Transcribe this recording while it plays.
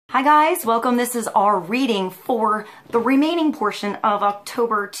Hi guys, welcome. This is our reading for the remaining portion of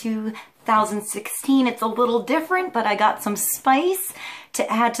October 2016. It's a little different, but I got some spice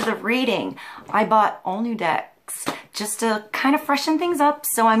to add to the reading. I bought all new decks just to kind of freshen things up.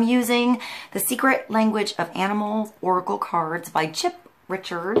 So I'm using The Secret Language of Animals Oracle cards by Chip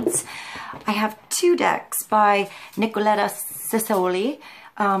Richards. I have two decks by Nicoletta Ciccioli.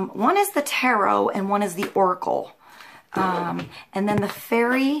 One is the Tarot and one is the Oracle. And then the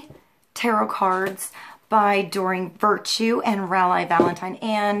Fairy Tarot cards by Doreen Virtue and Raleigh Valentine,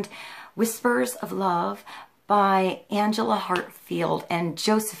 and Whispers of Love by Angela Hartfield and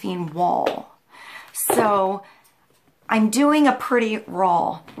Josephine Wall. So I'm doing a pretty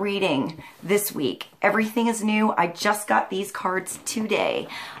raw reading this week. Everything is new. I just got these cards today.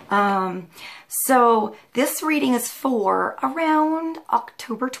 So this reading is for around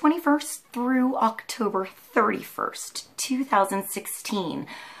October 21st through October 31st, 2016.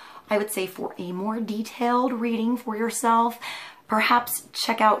 I would say for a more detailed reading for yourself, perhaps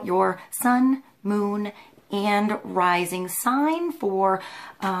check out your sun, moon, and rising sign for,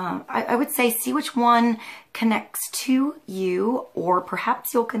 I would say see which one connects to you, or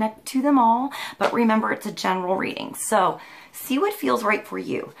perhaps you'll connect to them all, but remember it's a general reading. So see what feels right for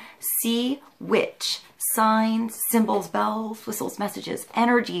you. See which signs, symbols, bells, whistles, messages,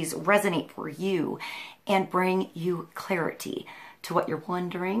 energies resonate for you and bring you clarity to what you're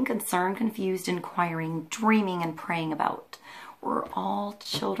wondering, concerned, confused, inquiring, dreaming, and praying about. We're all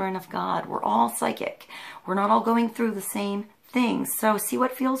children of God. We're all psychic. We're not all going through the same things. So see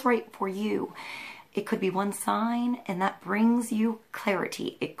what feels right for you. It could be one sign and that brings you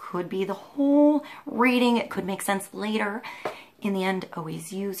clarity. It could be the whole reading. It could make sense later. In the end,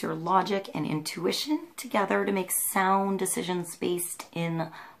 always use your logic and intuition together to make sound decisions based in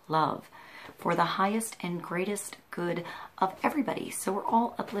love for the highest and greatest good of everybody. So we're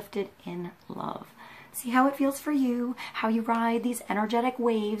all uplifted in love. See how it feels for you. How you ride these energetic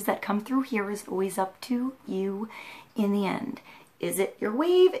waves that come through here is always up to you in the end. Is it your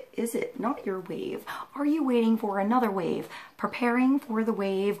wave? Is it not your wave? Are you waiting for another wave? Preparing for the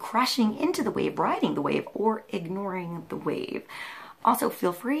wave, crashing into the wave, riding the wave, or ignoring the wave? Also,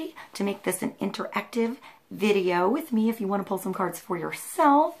 feel free to make this an interactive video with me if you want to pull some cards for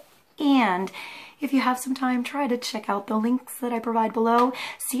yourself. And if you have some time, try to check out the links that I provide below.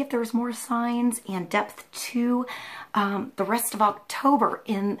 See if there's more signs and depth to the rest of October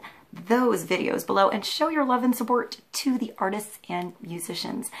in those videos below, and show your love and support to the artists and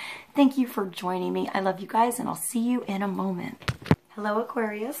musicians. Thank you for joining me. I love you guys, and I'll see you in a moment. Hello,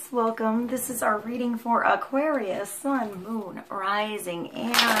 Aquarius. Welcome. This is our reading for Aquarius, Sun, Moon, Rising,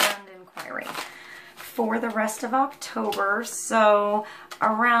 and Inquiring for the rest of October. So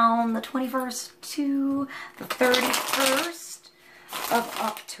around the 21st to the 31st of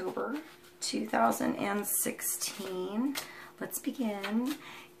October 2016. Let's begin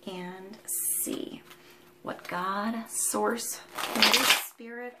and see what God, Source, Holy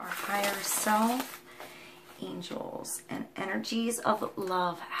Spirit, our higher self, angels, and energies of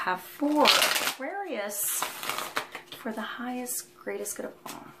love have for Aquarius for the highest, greatest good of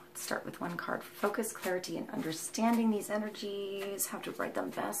all. Let's start with one card. Focus, clarity, and understanding these energies. How to write them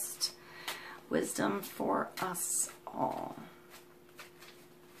best. Wisdom for us all.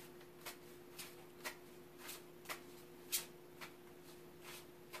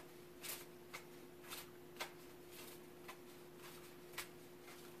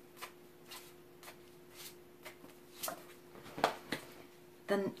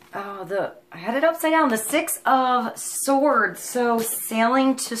 Then, I had it upside down. The Six of Swords. So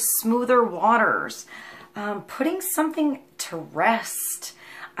sailing to smoother waters. Putting something to rest.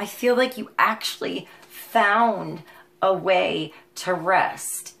 I feel like you actually found a way to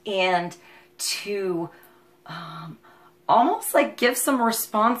rest and to almost like give some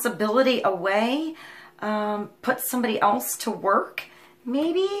responsibility away. Put somebody else to work,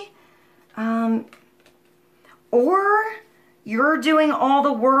 maybe. Or you're doing all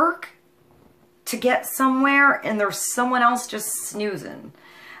the work to get somewhere and there's someone else just snoozing.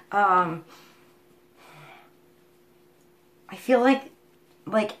 I feel like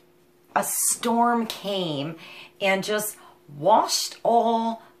a storm came and just washed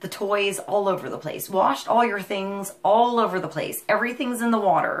all the toys all over the place. Washed all your things all over the place. Everything's in the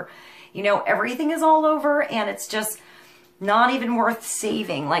water. You know, everything is all over and it's just not even worth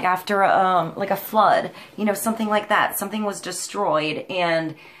saving, like after like a flood, you know, something like that. Something was destroyed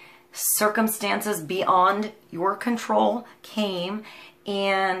and circumstances beyond your control came,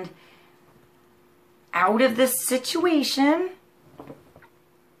 and out of this situation,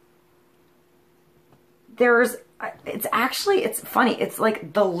 there's it's actually, it's funny. It's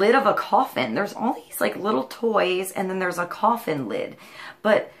like the lid of a coffin. There's all these like little toys, and then there's a coffin lid.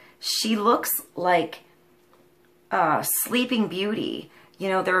 But she looks like Sleeping Beauty. You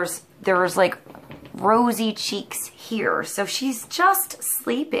know, there's like rosy cheeks here. So she's just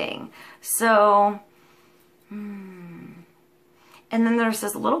sleeping. So, and then there's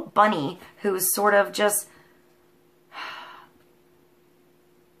this little bunny who's sort of just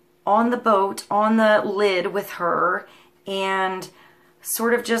on the boat, on the lid with her, and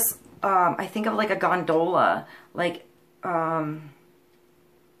sort of just, I think of like a gondola, like something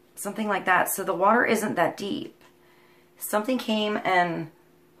like that. So the water isn't that deep. Something came and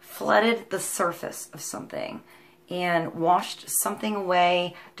flooded the surface of something and washed something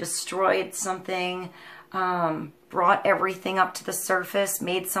away, destroyed something, brought everything up to the surface,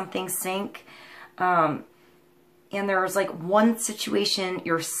 made something sink. And there's like one situation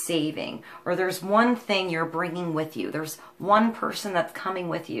you're saving, or there's one thing you're bringing with you. There's one person that's coming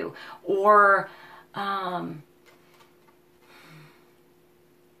with you, or I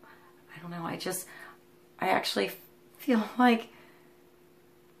don't know. I actually feel like,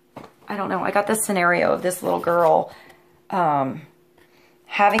 I don't know. I got this scenario of this little girl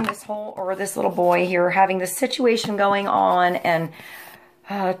having this whole, or this little boy here having this situation going on, and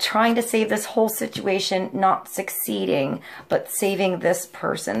trying to save this whole situation, not succeeding, but saving this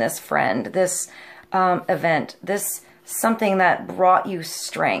person, this friend, this event, this something that brought you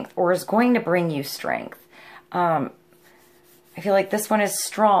strength or is going to bring you strength. I feel like this one is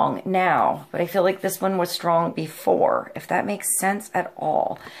strong now, but I feel like this one was strong before, if that makes sense at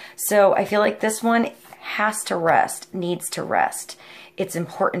all. So I feel like this one has to rest, needs to rest. It's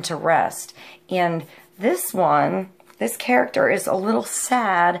important to rest. And this one, this character is a little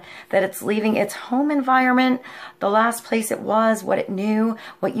sad that it's leaving its home environment, the last place it was, what it knew,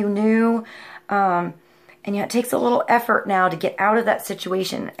 what you knew. And yet it takes a little effort now to get out of that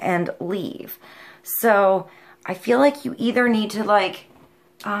situation and leave. So I feel like you either need to like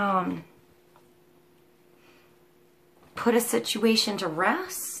put a situation to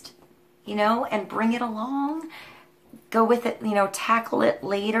rest, you know, and bring it along, go with it, you know, tackle it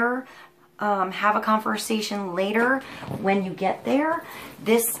later. Have a conversation later when you get there.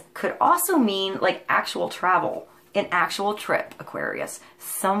 This could also mean like actual travel, an actual trip, Aquarius,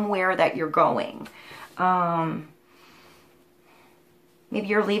 somewhere that you're going. Maybe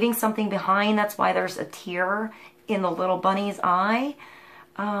you're leaving something behind. That's why there's a tear in the little bunny's eye.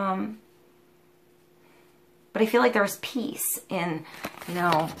 But I feel like there's peace in, you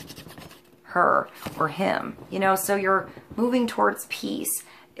know, her or him, you know, so you're moving towards peace.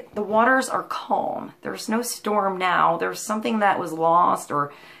 The waters are calm. There's no storm now. There's something that was lost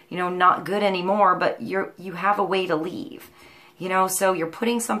or, you know, not good anymore, but you have a way to leave, you know, so you're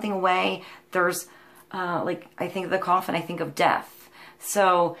putting something away. There's, like, I think of the coffin, I think of death.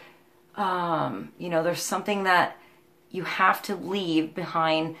 So, you know, there's something that you have to leave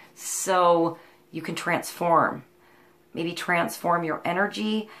behind so you can transform. Maybe transform your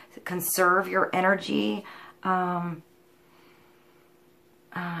energy, conserve your energy.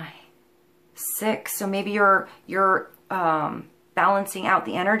 6, so maybe you're balancing out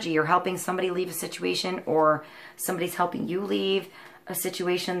the energy. You're helping somebody leave a situation, or somebody's helping you leave a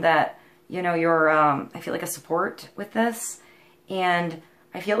situation that, you know, you're, I feel like a support with this. And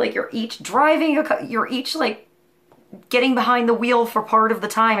I feel like you're each driving, you're each like getting behind the wheel for part of the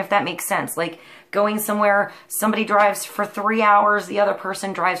time, if that makes sense. Like going somewhere, somebody drives for 3 hours, the other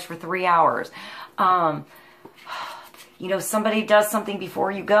person drives for 3 hours. You know, somebody does something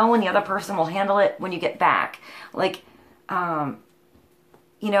before you go and the other person will handle it when you get back. Like,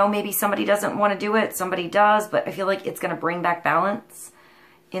 you know, maybe somebody doesn't want to do it, somebody does, but I feel like it's going to bring back balance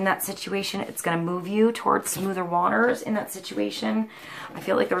in that situation. It's going to move you towards smoother waters in that situation. I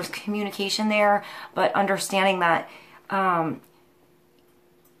feel like there was communication there, but understanding that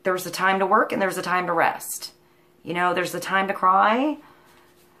there's a time to work and there's a time to rest. You know, there's the time to cry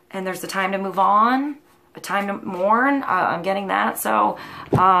and there's the time to move on. A time to mourn, I'm getting that. So,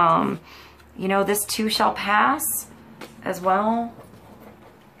 you know, this too shall pass as well.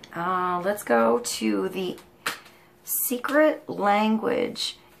 Let's go to the Secret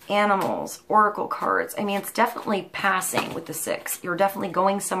Language Animals Oracle cards. I mean, it's definitely passing with the 6. You're definitely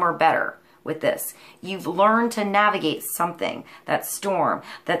going somewhere better with this. You've learned to navigate something, that storm,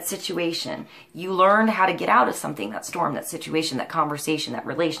 that situation. You learned how to get out of something, that storm, that situation, that conversation, that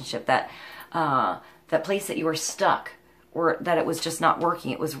relationship, that place that you were stuck, or that it was just not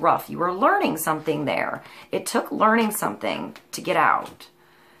working. It was rough. You were learning something there. It took learning something to get out,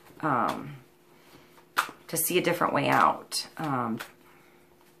 to see a different way out.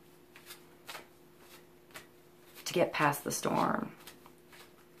 to get past the storm.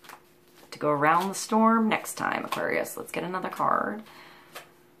 To go around the storm next time, Aquarius. Let's get another card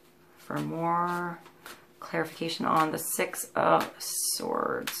for more clarification on the Six of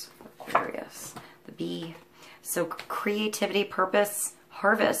Swords, Aquarius. The bee. So creativity, purpose,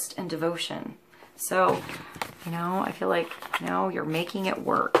 harvest, and devotion. So, you know, I feel like, you know, you're making it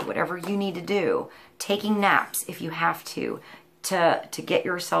work, whatever you need to do. Taking naps if you have to get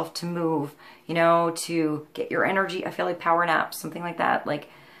yourself to move, you know, to get your energy. I feel like power naps, something like that, like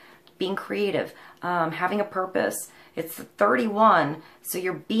being creative, having a purpose. It's the 31, so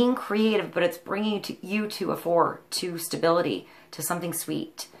you're being creative, but it's bringing you to a 4, to stability, to something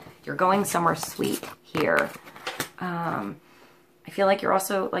sweet. You're going somewhere sweet here. I feel like you're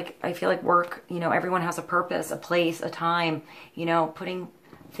also, like, I feel like work, you know, everyone has a purpose, a place, a time, you know, putting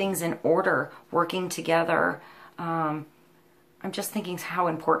things in order, working together. I'm just thinking how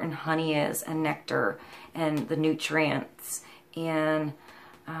important honey is, and nectar, and the nutrients, and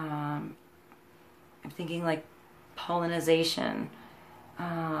I'm thinking like pollination.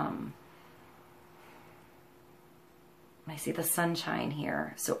 I see the sunshine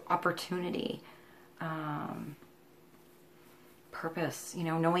here, so opportunity, purpose, you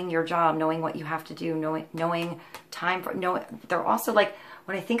know, knowing your job, knowing what you have to do, knowing time for, they're also like,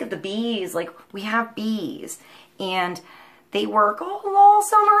 when I think of the bees, like we have bees and they work all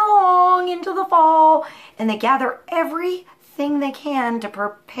summer long into the fall, and they gather everything they can to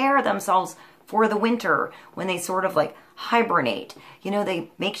prepare themselves for the winter when they sort of like hibernate. You know,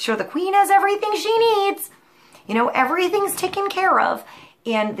 they make sure the queen has everything she needs. You know, everything's taken care of,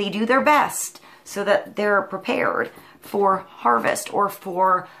 and they do their best so that they're prepared for harvest or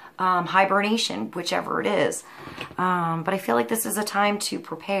for hibernation, whichever it is. But I feel like this is a time to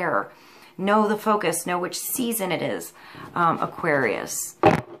prepare. Know the focus, know which season it is, Aquarius.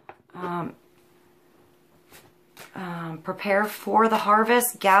 Prepare for the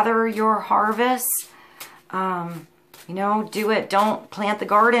harvest, gather your harvest. You know, do it. Don't plant the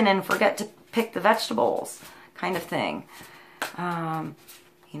garden and forget to pick the vegetables, kind of thing.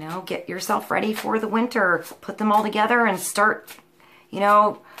 You know, get yourself ready for the winter. Put them all together and start, you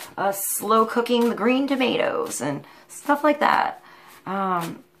know, slow cooking the green tomatoes and stuff like that.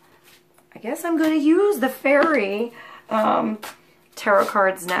 I guess I'm going to use the fairy tarot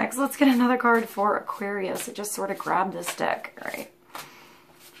cards next. Let's get another card for Aquarius. I just sort of grabbed this deck. All right.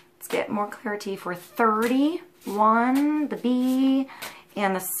 Let's get more clarity for 31, the bee,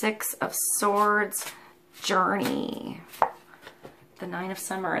 and the Six of Swords, journey. The Nine of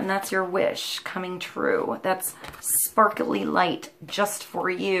Summer, and that's your wish coming true. That's sparkly light just for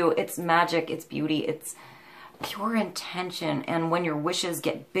you. It's magic, it's beauty, it's pure intention. And when your wishes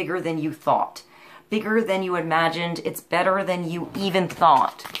get bigger than you thought, bigger than you imagined, it's better than you even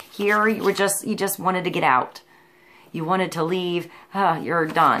thought. Here, you just wanted to get out. You wanted to leave, you're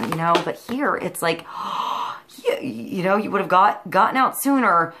done, you know? But here, it's like, you know, you would have gotten out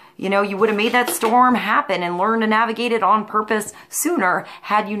sooner. You know, you would have made that storm happen and learned to navigate it on purpose sooner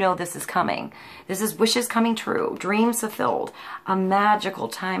had you know this is coming. This is wishes coming true, dreams fulfilled, a magical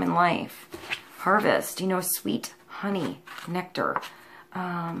time in life. Harvest, you know, sweet honey, nectar.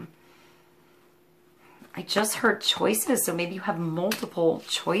 I just heard choices, so maybe you have multiple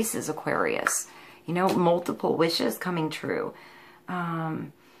choices, Aquarius. You know, multiple wishes coming true.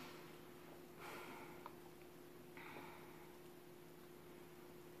 I'm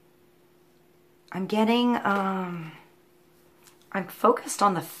getting, I'm focused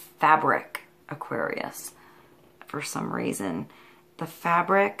on the fabric, Aquarius, for some reason. The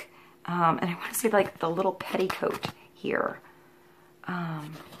fabric, and I want to say like the little petticoat here.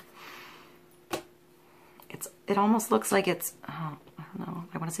 It almost looks like it's, I don't know,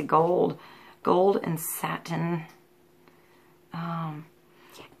 I want to say gold and satin.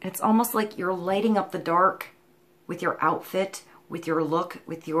 It's almost like you're lighting up the dark with your outfit, with your look,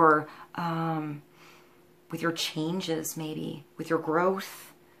 with your changes, maybe with your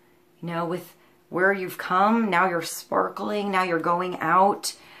growth, you know, with where you've come. Now you're sparkling, now you're going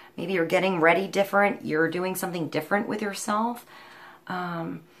out, maybe you're getting ready different, you're doing something different with yourself.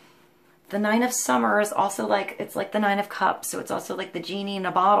 The Nine of Summer is also like, it's like the Nine of Cups, so it's also like the genie in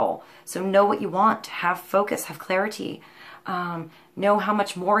a bottle. So know what you want, have focus, have clarity, know how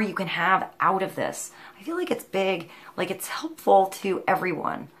much more you can have out of this. I feel like it's big, like it's helpful to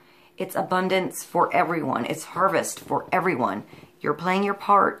everyone. It's abundance for everyone. It's harvest for everyone. You're playing your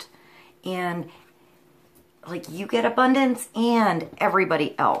part, and like you get abundance and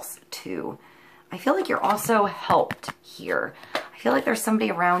everybody else too. I feel like you're also helped here. I feel like there's somebody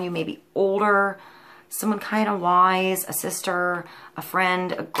around you, maybe older, someone kind of wise, a sister, a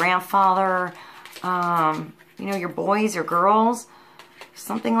friend, a grandfather, you know, your boys, your girls,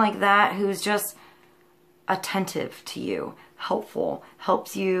 something like that, who's just attentive to you, helpful,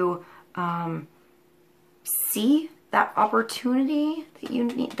 helps you see that opportunity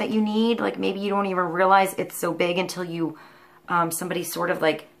that you need. Like maybe you don't even realize it's so big until you somebody sort of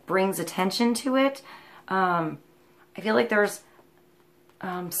like brings attention to it. I feel like there's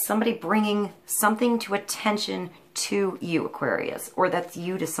somebody bringing something to attention to you, Aquarius, or that's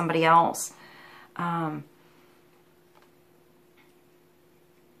you to somebody else.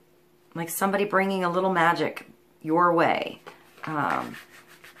 Like somebody bringing a little magic your way. And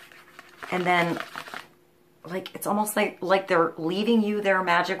then like, it's almost like they're leaving you their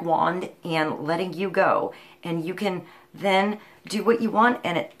magic wand and letting you go. And you can then do what you want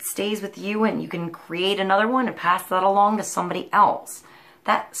and it stays with you, and you can create another one and pass that along to somebody else.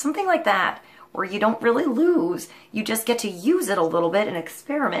 Something like that, where you don't really lose. You just get to use it a little bit and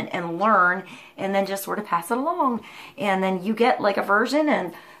experiment and learn, and then just sort of pass it along. And then you get like a version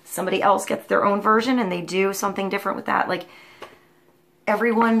and somebody else gets their own version and they do something different with that. Like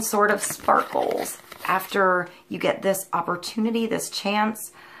everyone sort of sparkles after you get this opportunity, this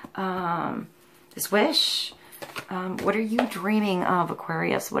chance, this wish. What are you dreaming of,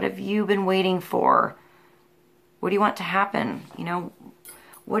 Aquarius? What have you been waiting for? What do you want to happen? You know,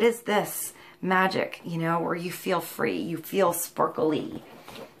 what is this magic, you know, where you feel free, you feel sparkly?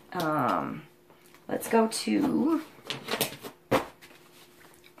 Let's go to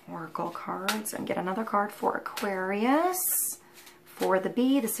Oracle cards and get another card for Aquarius. For the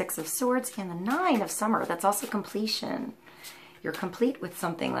Bee, the Six of Swords, and the Nine of Summer. That's also completion. You're complete with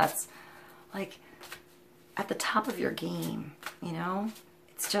something that's like at the top of your game, you know?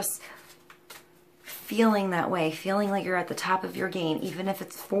 It's just feeling that way, feeling like you're at the top of your game, even if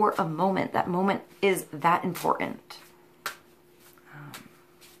it's for a moment. That moment is that important.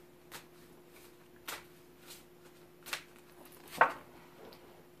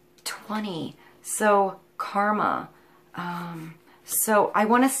 20. So karma. So I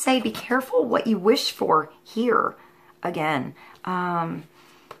want to say be careful what you wish for here again.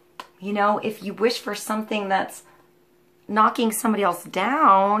 You know, if you wish for something that's knocking somebody else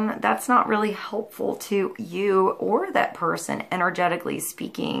down, that's not really helpful to you or that person, energetically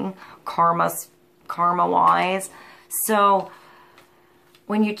speaking, karma-wise. So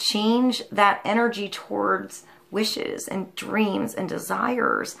when you change that energy towards wishes and dreams and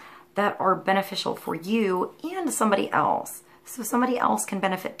desires that are beneficial for you and somebody else, so somebody else can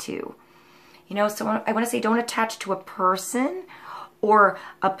benefit too. You know, so I want to say don't attach to a person or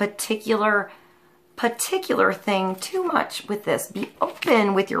a particular thing too much with this. Be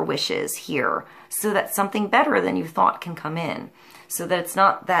open with your wishes here so that something better than you thought can come in. So that it's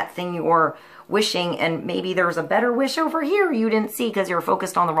not that thing you're wishing and maybe there's a better wish over here you didn't see because you're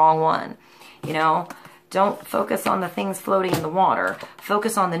focused on the wrong one. You know, don't focus on the things floating in the water.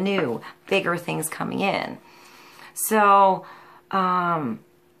 Focus on the new, bigger things coming in. So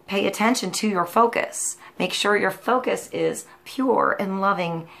pay attention to your focus. Make sure your focus is pure and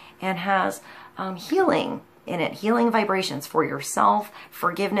loving and has healing in it. Healing vibrations for yourself,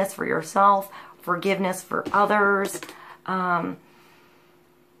 forgiveness for yourself, forgiveness for others. I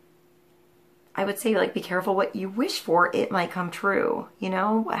would say, like, be careful what you wish for. It might come true. You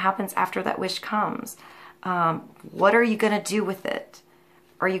know, what happens after that wish comes? What are you going to do with it?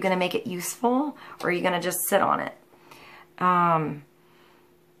 Are you going to make it useful, or are you going to just sit on it? I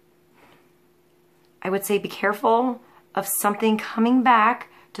would say be careful of something coming back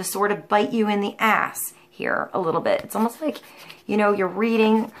to sort of bite you in the ass here a little bit. It's almost like, you know, you're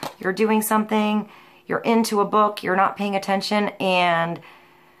reading, you're doing something, you're into a book, you're not paying attention, and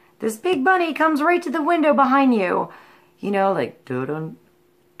this big bunny comes right to the window behind you. You know, like, dun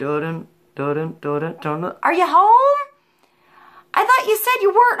dun dun dun dun. Are you home? I thought you said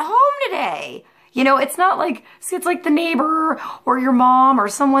you weren't home today. You know, it's not like, it's like the neighbor or your mom or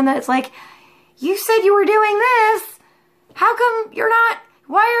someone that's like, you said you were doing this. How come you're not?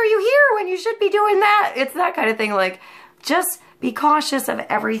 Why are you here when you should be doing that? It's that kind of thing. Like, just be cautious of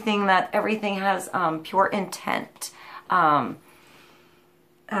everything, that everything has pure intent and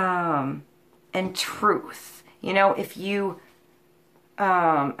truth. You know, if you,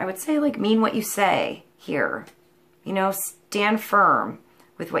 I would say, like, mean what you say here. You know, stand firm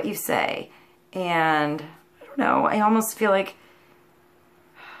with what you say. And I don't know, I almost feel like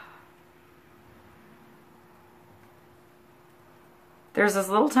there's this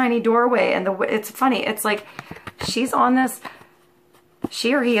little tiny doorway, and it's funny. It's like she's on this,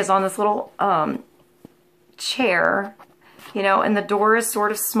 she or he is on this little chair, you know, and the door is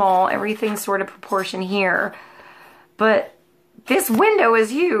sort of small. Everything's sort of proportion here. But this window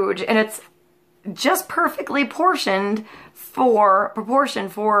is huge, and it's just perfectly proportioned for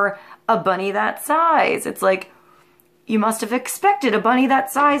a bunny that size. It's like, you must have expected a bunny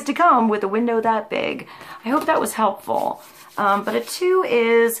that size to come with a window that big. I hope that was helpful. But a 2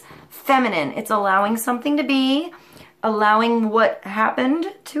 is feminine. It's allowing something to be, allowing what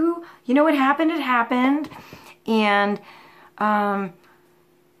happened to, you know, it happened. And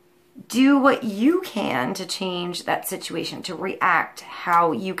do what you can to change that situation, to react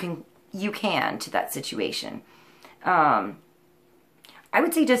how you can to that situation. I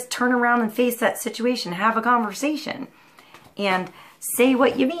would say just turn around and face that situation, have a conversation, and say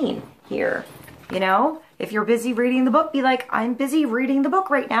what you mean here. You know, if you're busy reading the book, be like, I'm busy reading the book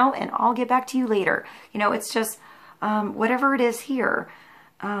right now and I'll get back to you later. You know, it's just whatever it is here.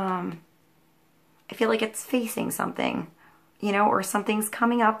 I feel like it's facing something, you know, or something's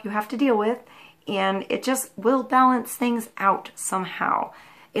coming up you have to deal with, and it just will balance things out somehow.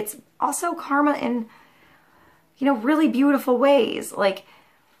 It's also karma in, you know, really beautiful ways. Like,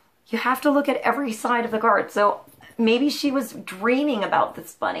 you have to look at every side of the card. So maybe she was dreaming about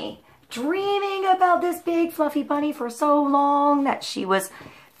this bunny, dreaming about this big fluffy bunny for so long that she was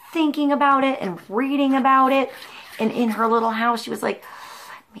thinking about it and reading about it. And in her little house, she was like,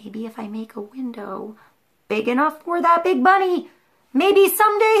 maybe if I make a window big enough for that big bunny, maybe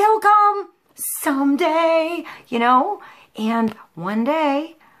someday he'll come. Someday, you know? And one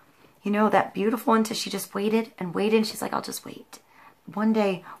day, you know, that beautiful, until she just waited and waited, and she's like, I'll just wait. One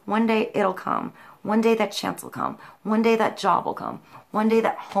day it'll come. One day that chance will come. One day that job will come. One day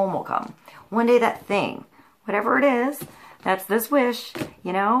that home will come. One day that thing, whatever it is, that's this wish,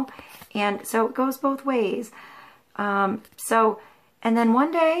 you know? And so it goes both ways. And then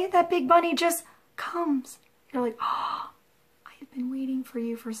one day that big bunny just comes. You're like, oh, I've been waiting for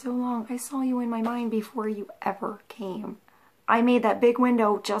you for so long. I saw you in my mind before you ever came. I made that big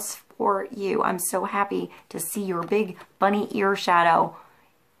window just for you. I'm so happy to see your big bunny ear shadow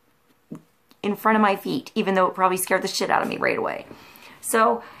in front of my feet, even though it probably scared the shit out of me right away.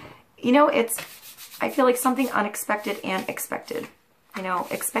 So, you know, I feel like something unexpected and expected. You know,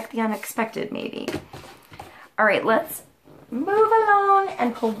 expect the unexpected, maybe. All right, let's move along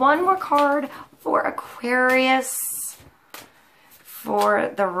and pull one more card for Aquarius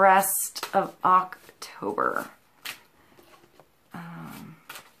for the rest of October.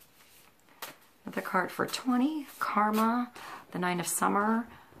 Another card for 20, Karma, the 9 of Summer.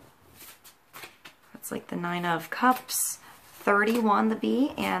 It's like the 9 of Cups, 31, the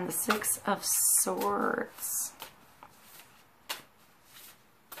Bee, and the 6 of Swords.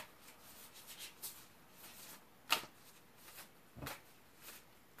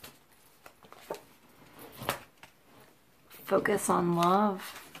 Focus on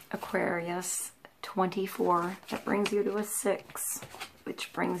love, Aquarius, 24. That brings you to a 6,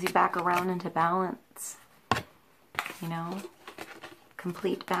 which brings you back around into balance. You know,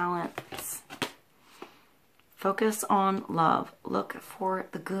 complete balance. Focus on love. Look for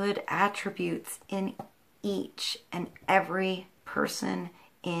the good attributes in each and every person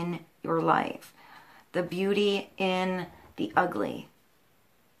in your life. The beauty in the ugly.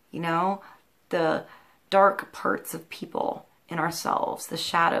 You know, the dark parts of people in ourselves, the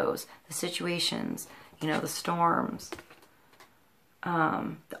shadows, the situations, you know, the storms,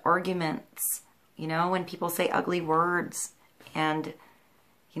 the arguments, you know, when people say ugly words and,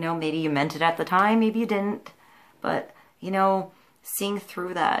 you know, maybe you meant it at the time, maybe you didn't. But, you know, seeing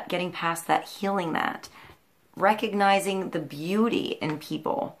through that, getting past that, healing that, recognizing the beauty in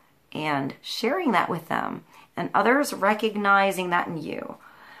people and sharing that with them, and others recognizing that in you.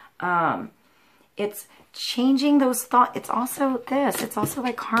 It's changing those thoughts. It's also this. It's also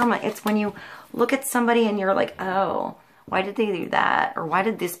like karma. It's when you look at somebody and you're like, oh, why did they do that? Or why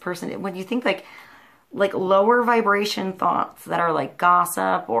did this person... When you think like lower vibration thoughts that are like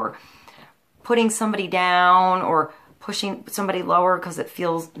gossip or putting somebody down or pushing somebody lower because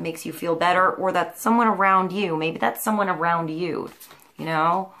it makes you feel better, or that's someone around you. Maybe that's someone around you, you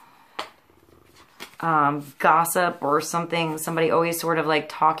know? Gossip or something, somebody always sort of like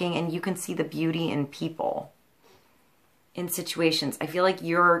talking, and you can see the beauty in people, in situations. I feel like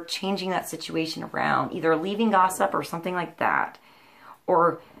you're changing that situation around, either leaving gossip or something like that,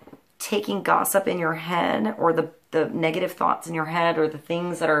 or taking gossip in your head, or the negative thoughts in your head, or the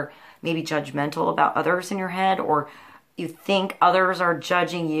things that are maybe judgmental about others in your head, or you think others are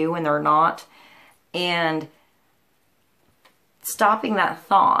judging you and they're not, and stopping that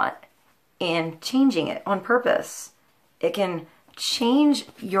thought and changing it on purpose. It can change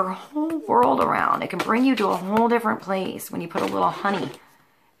your whole world around. It can bring you to a whole different place when you put a little honey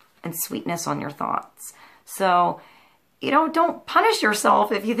and sweetness on your thoughts. So you know, don't punish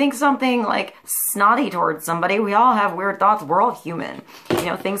yourself if you think something like snotty towards somebody. We all have weird thoughts. We're all human. You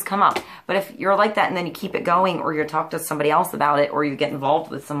know, things come up. But if you're like that and then you keep it going, or you talk to somebody else about it, or you get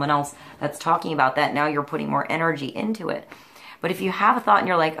involved with someone else that's talking about that, now you're putting more energy into it. But if you have a thought and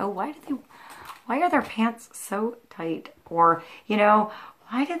you're like, oh, why are their pants so tight? Or, you know,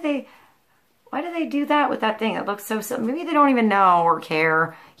 why did they do that with that thing? It looks so simple. Maybe they don't even know or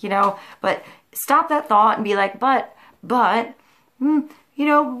care, you know, but stop that thought and be like, but, you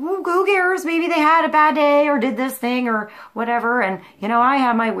know, who cares? Maybe they had a bad day or did this thing or whatever. And, you know, I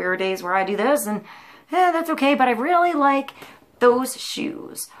have my weird days where I do this and that's okay. But I really like those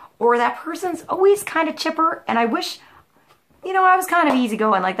shoes. Or that person's always kind of chipper. And I wish, you know, I was kind of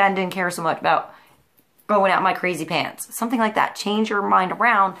easygoing like that and didn't care so much about going out my crazy pants. Something like that. Change your mind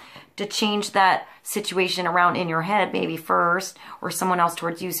around to change that situation around in your head maybe first, or someone else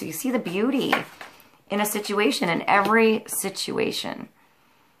towards you. So you see the beauty in a situation, in every situation.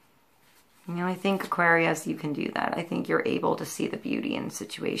 You know, I think Aquarius, you can do that. I think you're able to see the beauty in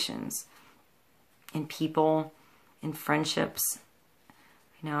situations, in people, in friendships,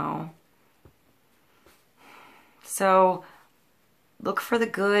 you know. So look for the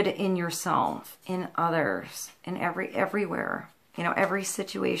good in yourself, in others, in everywhere, you know, every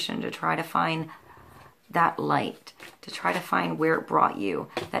situation, to try to find that light, to try to find where it brought you,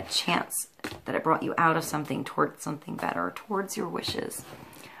 that chance that it brought you out of something towards something better, towards your wishes.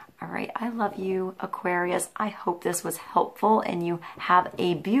 All right, I love you, Aquarius. I hope this was helpful and you have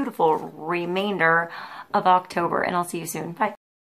a beautiful remainder of October, and I'll see you soon. Bye.